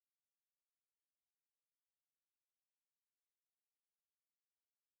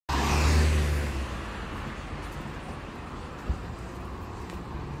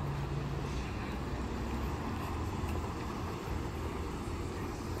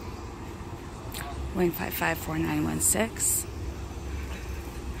1554916.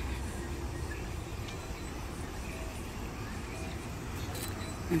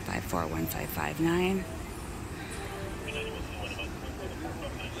 1541559.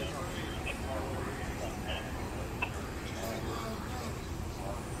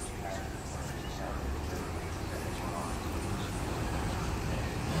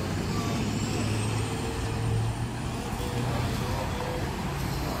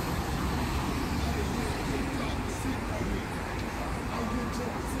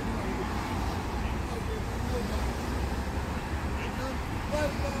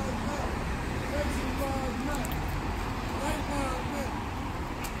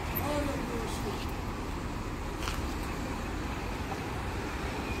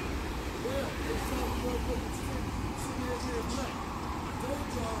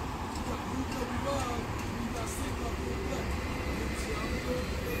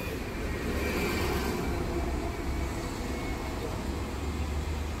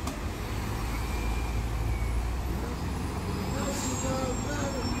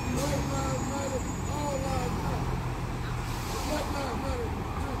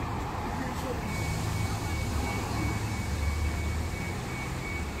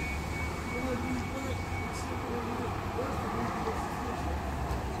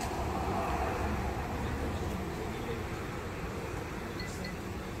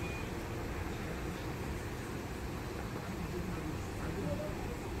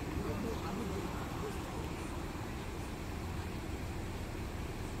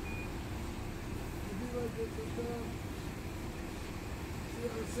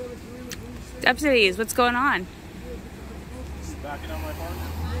 Deputies, what's going on? Backing on my car.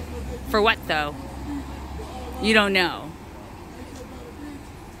 For what, though? You don't know.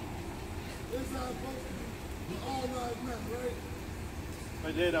 If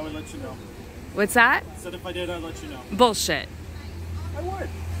I did, I would let you know. What's that? I said if I did, I'd let you know. Bullshit. I would.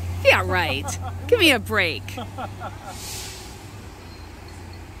 Yeah, right. Give me a break.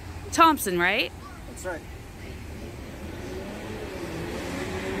 Thompson, right? That's right.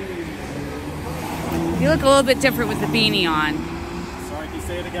 You look a little bit different with the beanie on. Sorry, can you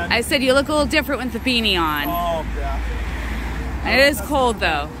say it again? I said you look a little different with the beanie on. Oh, yeah. It is cold,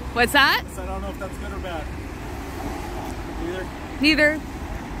 though. What's that? So I don't know if that's good or bad. Either. Neither.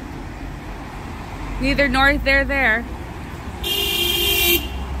 Neither nor there.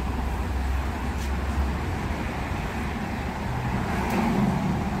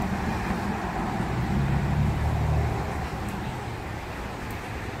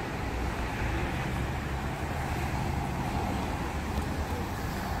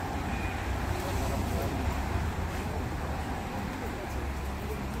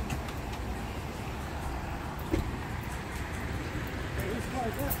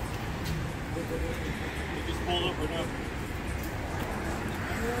 You just pulled up or no?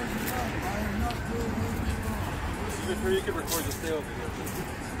 This is where you can record the stay over here.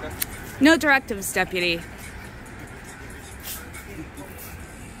 Okay. No directives, deputy. I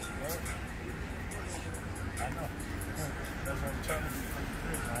know. That's what I'm trying to do.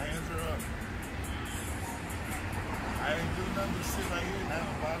 My hands are up. I ain't do nothing but sit right here and have a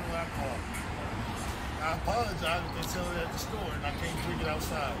bottle of alcohol. I apologize if they sell it at the store and I can't drink it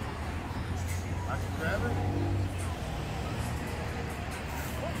outside. I can grab it.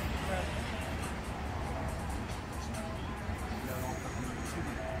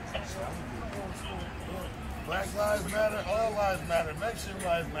 Black lives matter, all lives matter, Mexican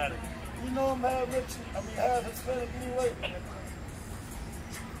lives matter. You know I'm half Mexican, half Hispanic anyway.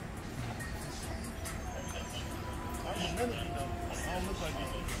 I'm Dominican though. I don't look like it.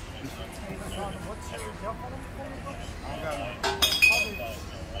 I don't got one.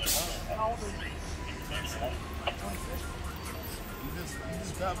 You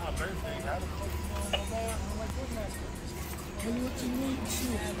just got my birthday. How the fuck you know my bad? I'm like, what master? Tell me what you need to.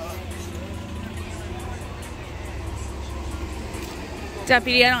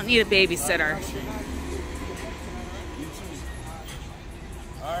 Deputy, I don't need a babysitter. You too.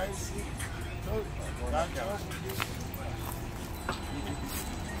 All right. Go. Gotcha.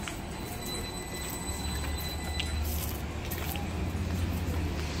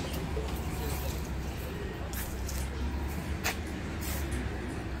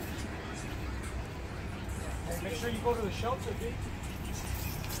 Make sure you go to the shelter, dude.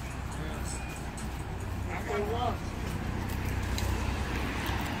 Okay, well.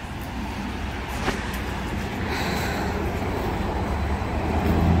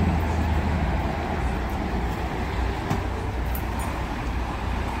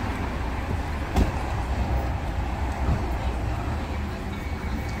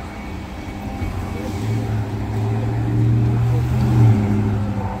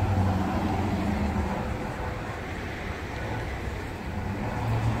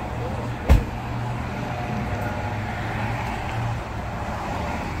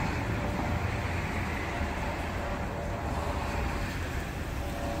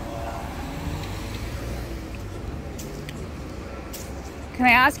 Can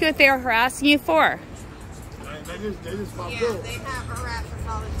I ask you what they are harassing you for? They just popped Yeah, up. they have harassed us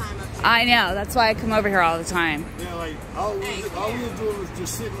all the time up here. I know. That's why I come over here all the time. Yeah, like all we were doing was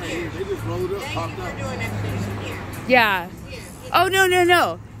just sitting right here. They just rolled up, Thank popped you up. for doing that here. Yeah. Here. Oh, no, no,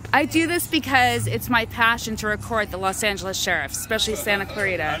 no. I do this because it's my passion to record the Los Angeles Sheriff, especially Santa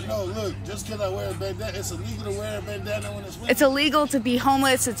Clarita. I know, look, just because I wear a bandana, it's illegal to wear a bandana when it's winter. It's illegal to be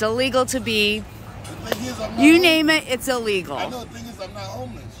homeless. It's illegal to be... The thing is, I'm not You homeless. name it, it's illegal. I know, the thing is, I'm not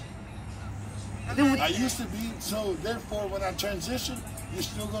homeless. I used to be, so therefore, when I transition, you're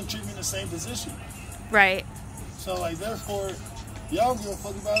still going to treat me in the same position. Right. So, like, therefore, y'all give a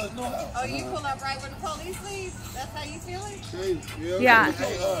fuck about us no how. Oh, you pull up right when the police leave? That's how you feeling? Hey, Yeah.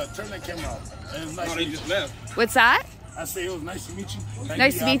 Hey, turn that camera off. It was nice No, to they meet just you. left. What's that? I say it was nice to meet you. Thank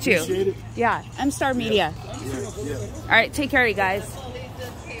Nice to I meet you. appreciate it. Yeah. M-Star Media. Yeah. All right. Take care, you guys.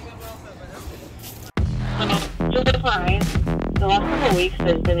 Just fine. The last couple of weeks,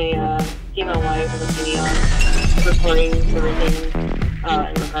 there's been a female wife of the PD reporting everything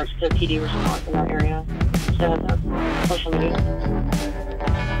in regards to PD response in that area. So that's social media. 10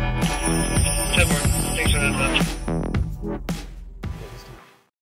 more. Thanks for that.